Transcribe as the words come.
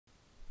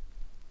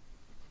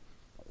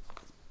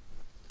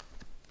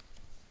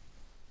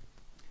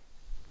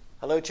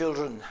Hello,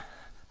 children.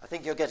 I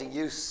think you're getting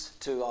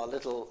used to our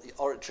little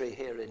oratory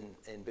here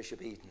in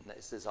Bishop Eaton.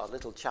 This is our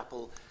little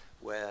chapel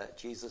where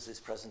Jesus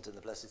is present in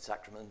the Blessed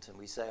Sacrament and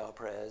we say our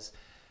prayers.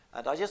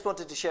 And I just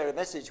wanted to share a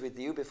message with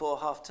you before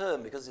half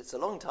term because it's a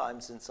long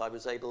time since I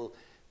was able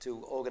to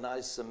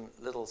organize some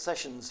little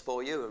sessions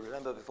for you.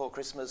 Remember, before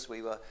Christmas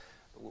we were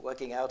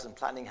working out and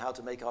planning how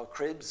to make our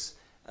cribs,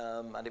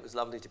 and it was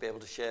lovely to be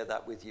able to share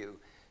that with you.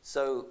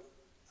 So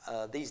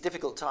these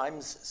difficult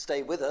times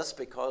stay with us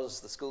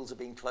because the schools are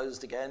being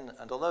closed again,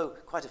 and although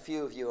quite a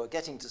few of you are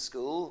getting to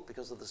school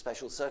because of the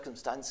special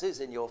circumstances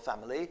in your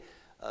family,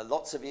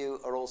 lots of you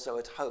are also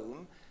at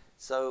home.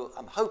 So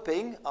I'm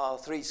hoping our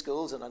three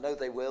schools, and I know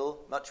they will,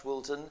 Much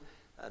Woolton,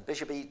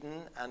 Bishop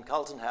Eaton and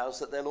Carlton House,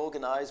 that they'll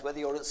organise, whether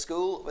you're at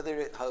school, whether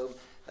you're at home,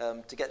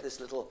 to get this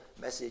little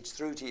message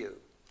through to you.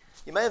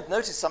 You may have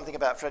noticed something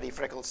about Freddie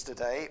Freckles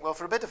today. Well,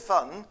 for a bit of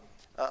fun,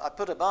 I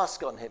put a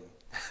mask on him.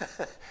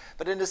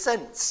 But in a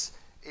sense,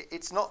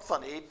 it's not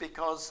funny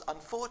because,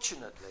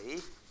 unfortunately,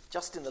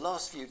 just in the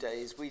last few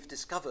days, we've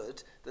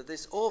discovered that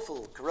this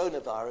awful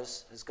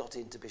coronavirus has got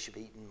into Bishop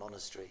Eaton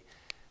Monastery.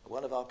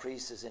 One of our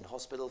priests is in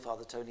hospital,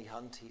 Father Tony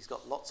Hunt. He's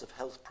got lots of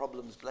health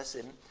problems, bless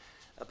him.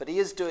 But he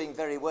is doing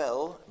very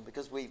well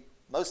because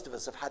most of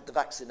us have had the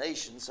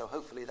vaccination, so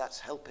hopefully that's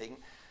helping.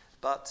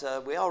 But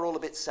we are all a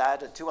bit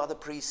sad, and two other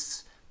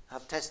priests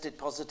have tested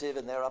positive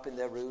and they're up in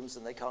their rooms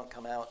and they can't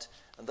come out.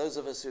 And those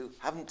of us who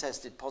haven't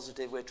tested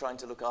positive, we're trying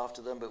to look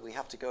after them, but we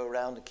have to go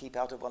around and keep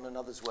out of one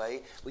another's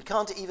way. We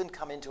can't even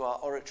come into our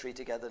oratory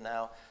together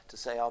now to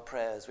say our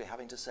prayers. We're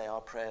having to say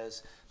our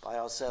prayers by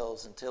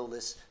ourselves until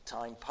this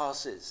time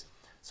passes.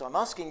 So I'm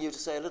asking you to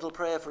say a little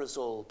prayer for us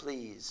all,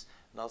 please.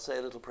 And I'll say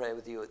a little prayer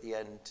with you at the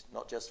end,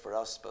 not just for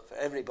us, but for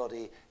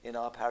everybody in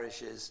our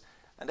parishes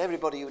and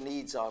everybody who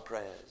needs our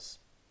prayers.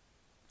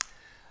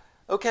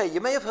 Okay, you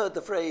may have heard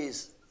the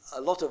phrase,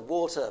 a lot of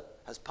water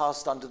has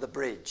passed under the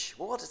bridge.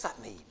 Well, what does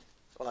that mean?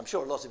 Well, I'm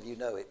sure a lot of you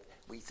know it.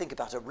 We think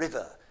about a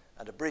river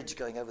and a bridge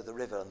going over the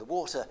river and the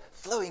water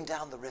flowing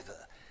down the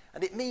river.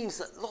 And it means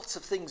that lots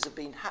of things have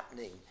been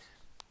happening.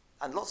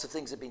 And lots of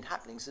things have been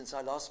happening since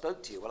I last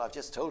spoke to you. Well, I've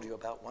just told you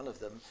about one of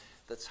them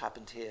that's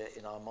happened here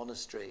in our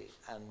monastery.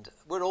 And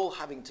we're all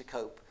having to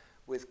cope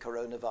with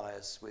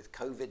coronavirus, with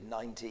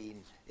COVID-19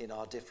 in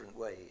our different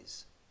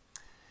ways.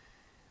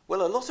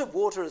 Well, a lot of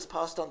water has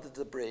passed under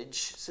the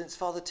bridge since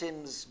Father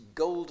Tim's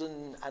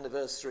golden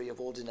anniversary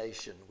of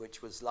ordination,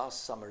 which was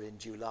last summer in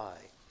July.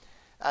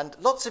 And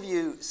lots of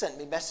you sent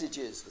me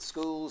messages, the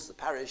schools, the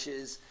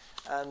parishes,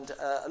 and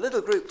a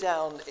little group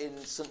down in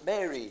St.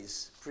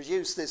 Mary's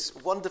produced this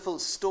wonderful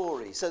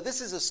story. So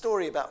this is a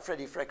story about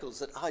Freddie Freckles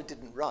that I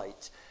didn't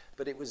write,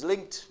 but it was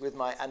linked with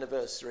my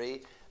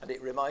anniversary, and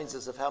it reminds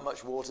us of how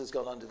much water's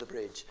gone under the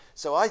bridge.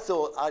 So I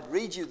thought I'd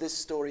read you this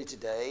story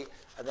today,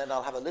 and then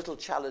I'll have a little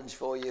challenge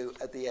for you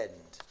at the end,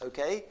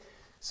 okay?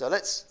 So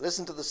let's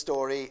listen to the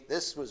story.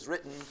 This was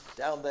written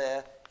down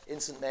there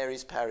in St.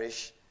 Mary's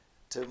Parish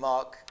to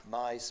mark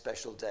my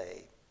special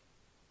day.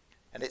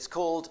 And it's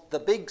called The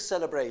Big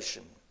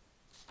Celebration.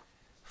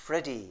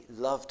 Freddie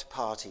loved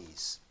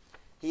parties.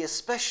 He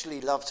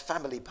especially loved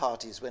family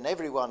parties when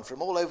everyone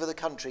from all over the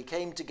country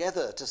came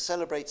together to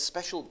celebrate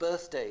special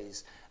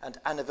birthdays and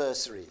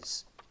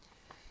anniversaries.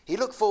 He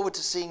looked forward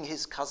to seeing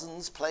his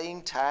cousins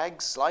playing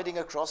tag, sliding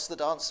across the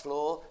dance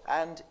floor,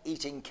 and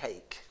eating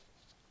cake.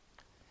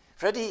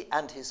 Freddie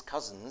and his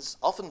cousins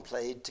often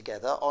played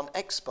together on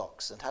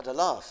Xbox and had a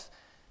laugh,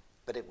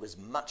 but it was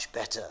much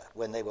better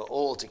when they were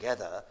all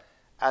together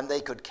and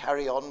they could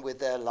carry on with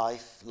their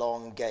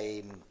lifelong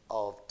game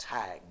of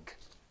tag.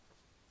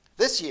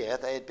 This year,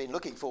 they had been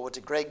looking forward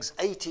to Greg's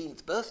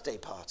 18th birthday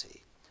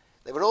party.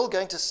 They were all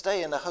going to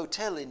stay in a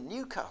hotel in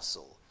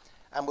Newcastle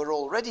and were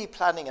already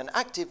planning an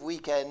active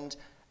weekend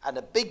and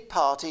a big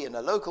party in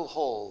a local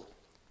hall.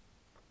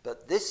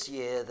 But this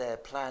year, their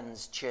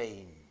plans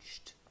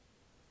changed.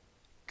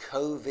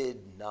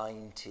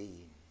 COVID-19.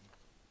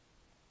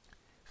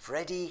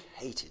 Freddie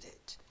hated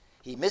it.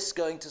 He missed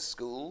going to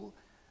school.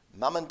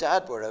 Mum and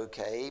Dad were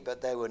okay,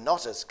 but they were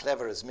not as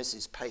clever as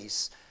Mrs.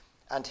 Pace,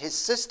 and his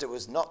sister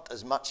was not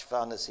as much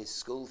fun as his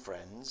school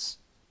friends.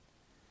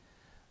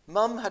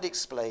 Mum had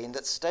explained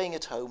that staying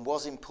at home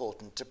was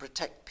important to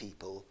protect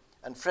people,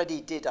 and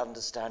Freddie did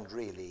understand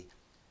really.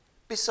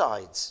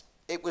 Besides,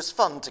 it was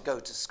fun to go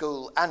to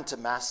school and to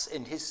Mass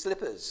in his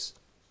slippers.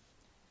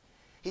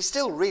 He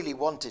still really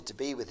wanted to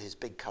be with his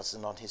big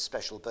cousin on his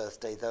special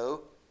birthday,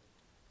 though.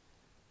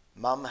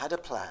 Mum had a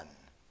plan.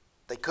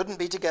 They couldn't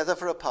be together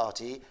for a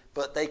party,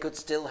 but they could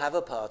still have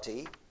a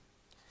party.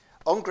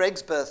 On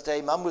Greg's birthday,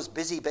 Mum was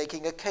busy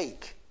baking a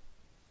cake.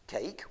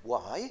 Cake?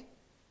 Why?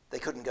 They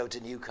couldn't go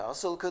to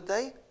Newcastle, could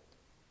they?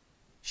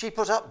 She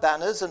put up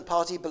banners and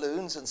party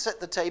balloons and set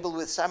the table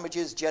with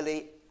sandwiches,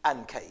 jelly,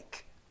 and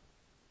cake.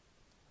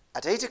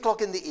 At 8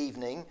 o'clock in the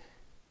evening,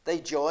 they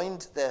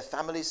joined their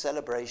family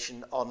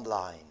celebration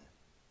online.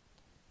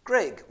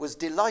 Greg was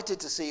delighted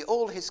to see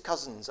all his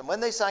cousins, and when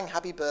they sang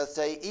happy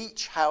birthday,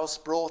 each house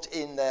brought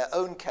in their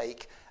own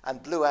cake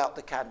and blew out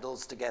the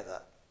candles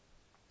together.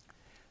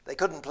 They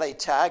couldn't play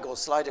tag or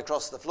slide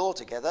across the floor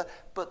together,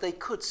 but they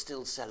could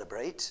still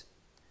celebrate.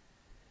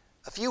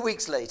 A few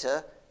weeks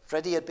later,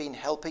 Freddie had been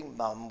helping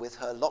Mum with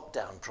her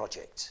lockdown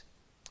project.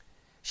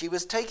 She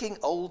was taking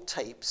old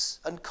tapes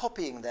and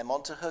copying them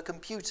onto her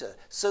computer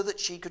so that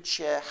she could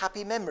share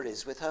happy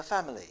memories with her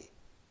family.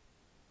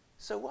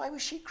 So why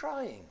was she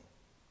crying?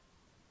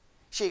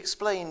 She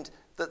explained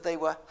that they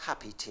were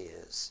happy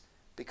tears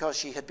because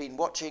she had been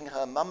watching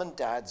her mum and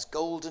dad's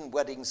golden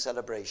wedding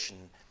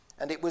celebration,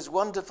 and it was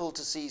wonderful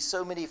to see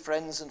so many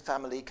friends and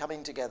family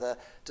coming together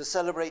to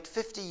celebrate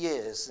 50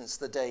 years since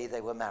the day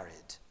they were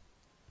married.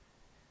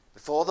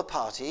 Before the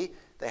party,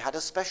 they had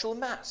a special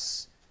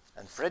mass,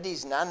 and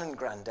Freddie's nan and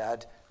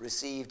granddad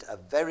received a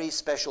very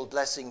special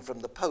blessing from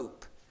the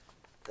Pope.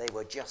 They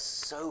were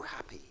just so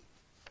happy.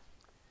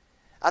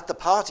 At the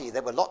party,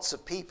 there were lots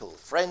of people,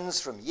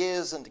 friends from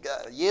years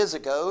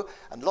ago,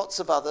 and lots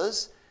of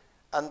others,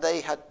 and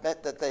they had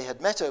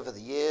met over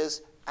the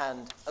years,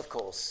 and, of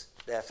course,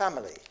 their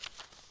family.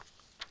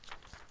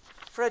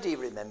 Freddie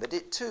remembered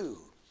it too.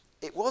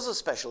 It was a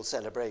special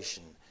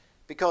celebration,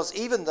 because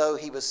even though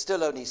he was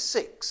still only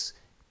 6,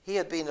 he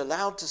had been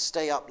allowed to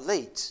stay up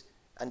late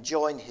and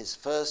join his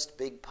first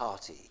big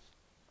party.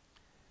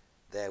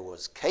 There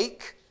was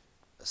cake,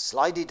 a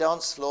slidey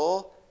dance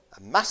floor,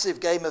 a massive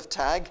game of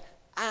tag,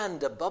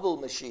 and a bubble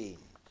machine.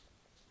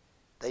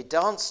 They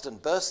danced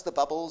and burst the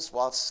bubbles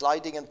while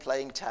sliding and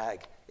playing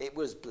tag. It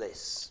was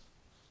bliss.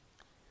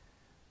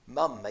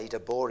 Mum made a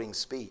boring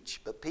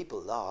speech, but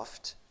people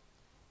laughed.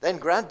 Then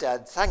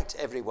Grandad thanked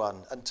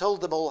everyone and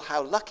told them all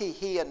how lucky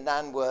he and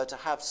Nan were to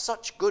have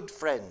such good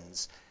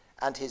friends,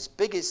 and his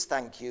biggest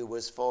thank you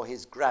was for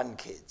his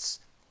grandkids,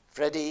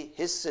 Freddie,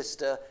 his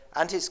sister,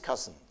 and his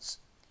cousins.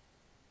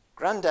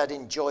 Grandad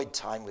enjoyed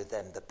time with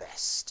them the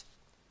best.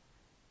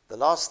 The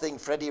last thing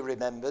Freddie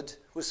remembered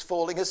was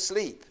falling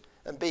asleep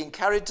and being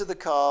carried to the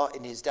car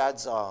in his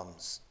dad's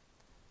arms.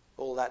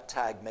 All that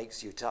tag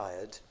makes you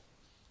tired.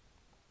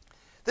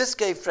 This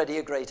gave Freddie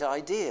a great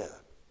idea.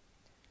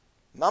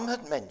 Mum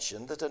had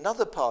mentioned that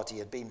another party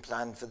had been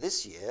planned for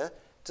this year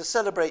to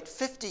celebrate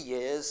 50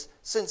 years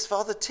since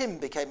Father Tim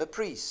became a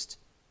priest.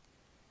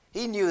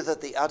 He knew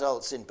that the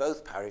adults in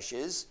both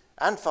parishes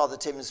and Father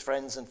Tim's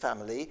friends and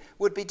family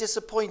would be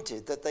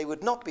disappointed that they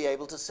would not be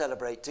able to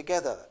celebrate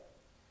together.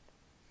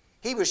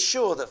 He was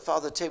sure that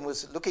Father Tim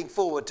was looking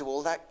forward to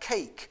all that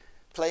cake,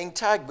 playing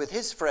tag with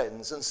his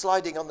friends and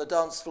sliding on the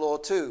dance floor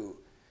too.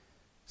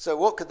 So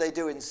what could they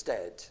do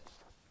instead?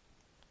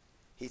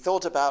 He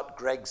thought about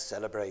Greg's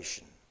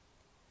celebration.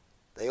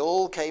 They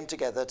all came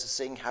together to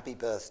sing Happy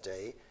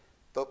Birthday,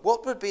 but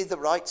what would be the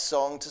right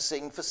song to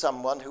sing for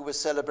someone who was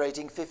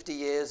celebrating 50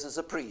 years as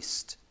a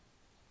priest?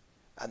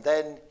 And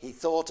then he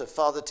thought of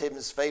Father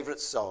Tim's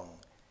favourite song.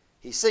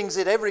 He sings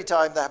it every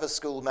time they have a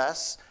school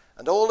mass,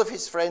 and all of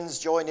his friends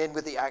join in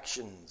with the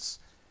actions.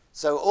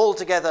 So all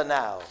together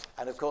now.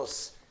 And of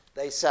course,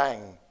 they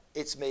sang,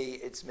 "It's me,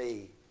 it's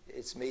me,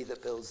 it's me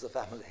that builds the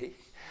family."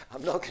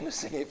 I'm not going to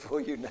sing it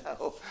for you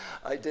now.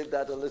 I did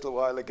that a little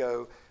while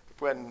ago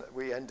when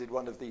we ended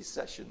one of these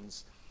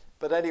sessions.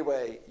 But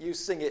anyway, you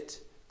sing it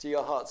to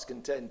your heart's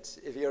content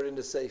if you're in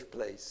a safe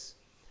place.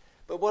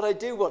 But what I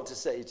do want to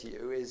say to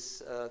you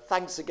is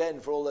thanks again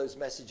for all those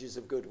messages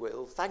of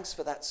goodwill. Thanks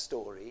for that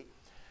story.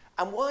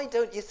 And why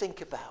don't you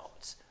think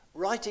about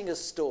writing a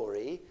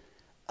story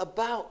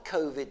about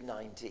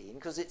COVID-19,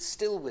 because it's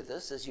still with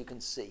us, as you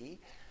can see,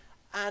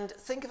 and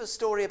think of a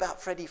story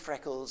about Freddie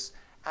Freckles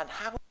and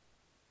how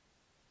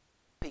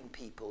helping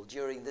people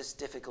during this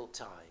difficult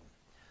time,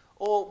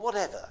 or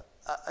whatever,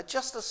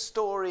 just a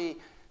story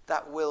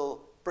that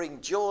will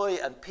bring joy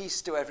and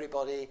peace to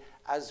everybody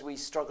as we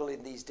struggle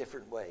in these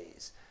different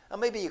ways. And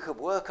maybe you could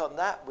work on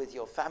that with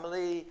your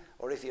family,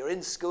 or if you're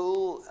in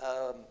school,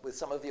 with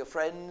some of your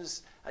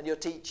friends and your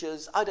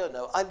teachers. I don't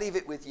know, I leave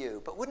it with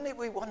you. But wouldn't it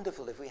be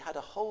wonderful if we had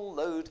a whole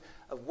load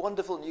of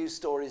wonderful news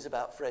stories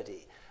about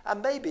Freddie?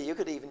 And maybe you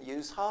could even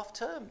use half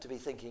term to be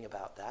thinking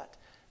about that.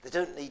 They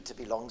don't need to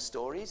be long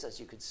stories, as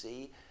you could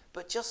see,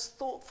 but just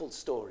thoughtful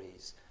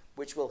stories,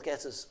 which will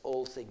get us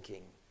all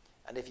thinking.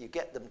 And if you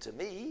get them to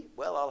me,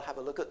 well, I'll have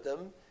a look at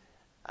them,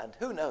 and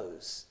who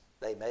knows,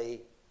 they may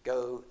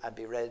go and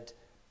be read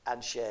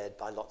and shared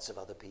by lots of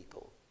other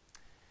people.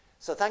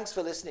 So thanks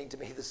for listening to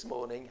me this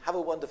morning. Have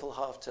a wonderful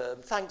half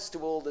term. Thanks to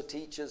all the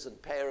teachers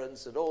and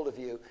parents and all of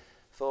you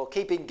for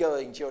keeping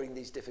going during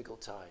these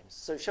difficult times.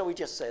 So shall we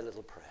just say a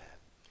little prayer?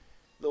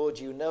 Lord,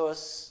 you know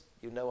us,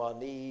 you know our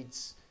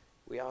needs.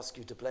 We ask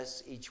you to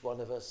bless each one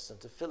of us and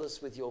to fill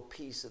us with your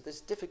peace at this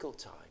difficult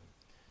time.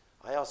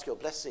 I ask your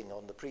blessing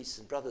on the priests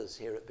and brothers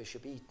here at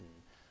Bishop Eaton.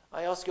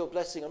 I ask your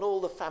blessing on all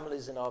the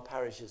families in our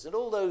parishes and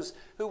all those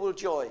who will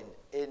join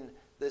in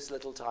this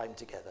little time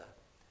together.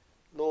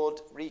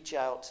 Lord, reach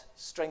out,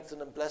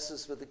 strengthen and bless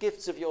us with the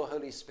gifts of your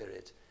Holy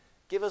Spirit.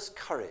 Give us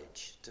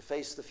courage to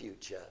face the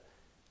future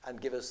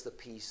and give us the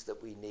peace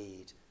that we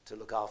need to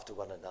look after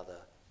one another.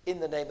 In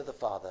the name of the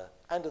Father,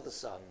 and of the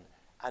Son,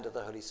 and of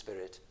the Holy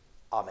Spirit.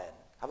 Amen.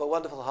 Have a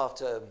wonderful half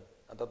term,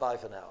 and bye-bye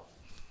for now.